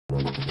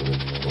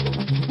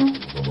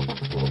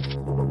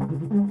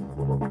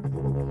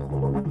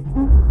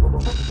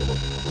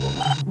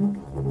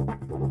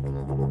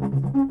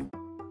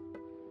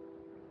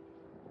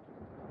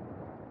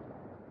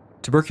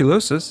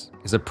Tuberculosis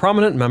is a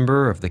prominent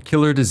member of the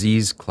Killer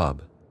Disease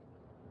Club.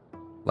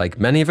 Like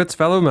many of its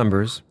fellow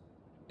members,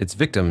 its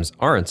victims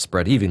aren't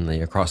spread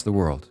evenly across the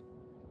world.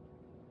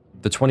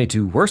 The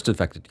 22 worst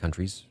affected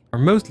countries are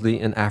mostly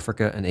in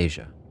Africa and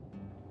Asia.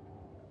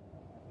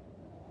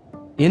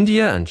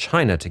 India and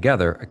China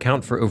together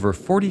account for over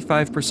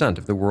 45%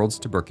 of the world's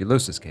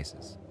tuberculosis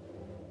cases.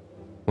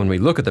 When we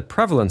look at the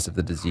prevalence of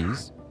the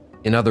disease,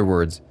 in other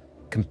words,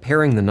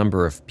 comparing the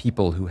number of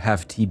people who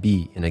have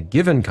TB in a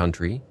given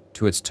country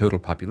to its total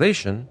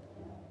population,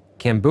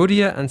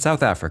 Cambodia and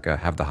South Africa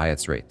have the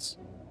highest rates.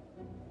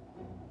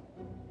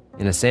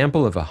 In a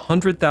sample of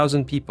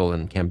 100,000 people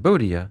in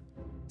Cambodia,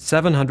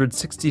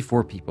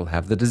 764 people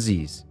have the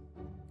disease,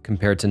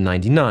 compared to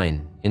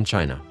 99 in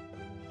China.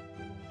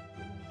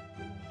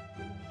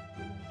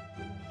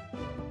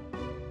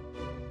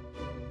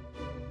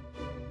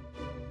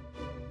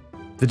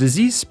 The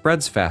disease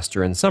spreads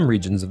faster in some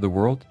regions of the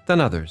world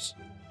than others.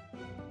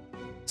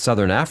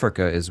 Southern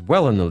Africa is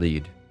well in the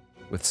lead,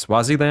 with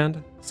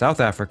Swaziland,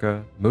 South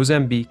Africa,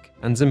 Mozambique,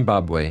 and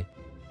Zimbabwe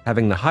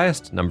having the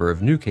highest number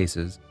of new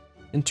cases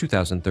in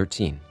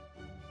 2013.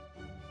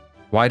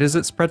 Why does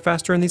it spread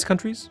faster in these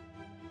countries?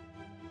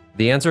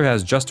 The answer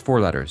has just 4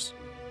 letters: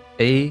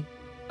 AIDS,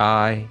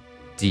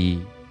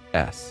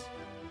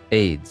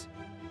 AIDS.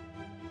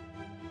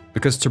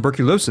 Because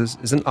tuberculosis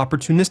is an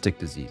opportunistic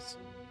disease.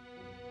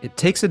 It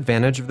takes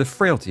advantage of the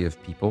frailty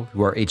of people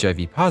who are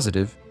HIV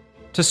positive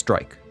to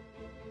strike.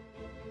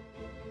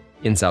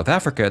 In South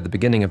Africa at the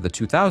beginning of the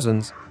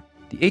 2000s,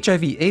 the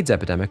HIV/AIDS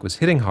epidemic was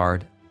hitting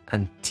hard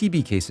and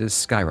TB cases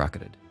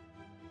skyrocketed.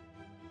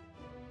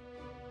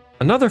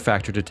 Another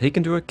factor to take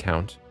into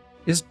account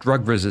is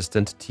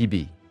drug-resistant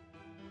TB.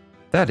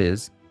 That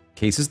is,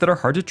 cases that are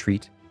hard to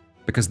treat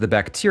because the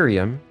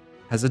bacterium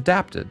has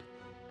adapted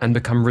and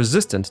become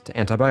resistant to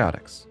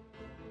antibiotics.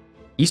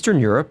 Eastern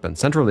Europe and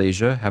Central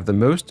Asia have the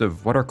most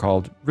of what are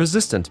called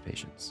resistant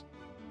patients.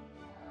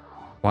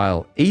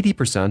 While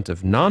 80%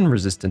 of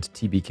non-resistant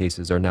TB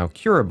cases are now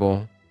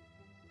curable,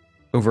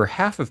 over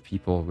half of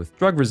people with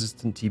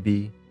drug-resistant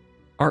TB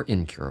are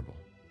incurable.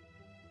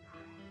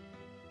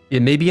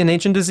 It may be an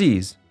ancient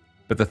disease,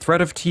 but the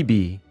threat of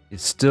TB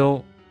is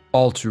still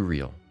all too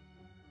real.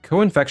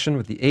 Co-infection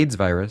with the AIDS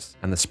virus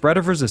and the spread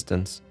of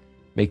resistance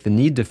make the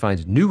need to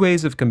find new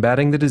ways of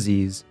combating the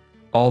disease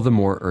all the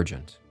more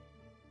urgent.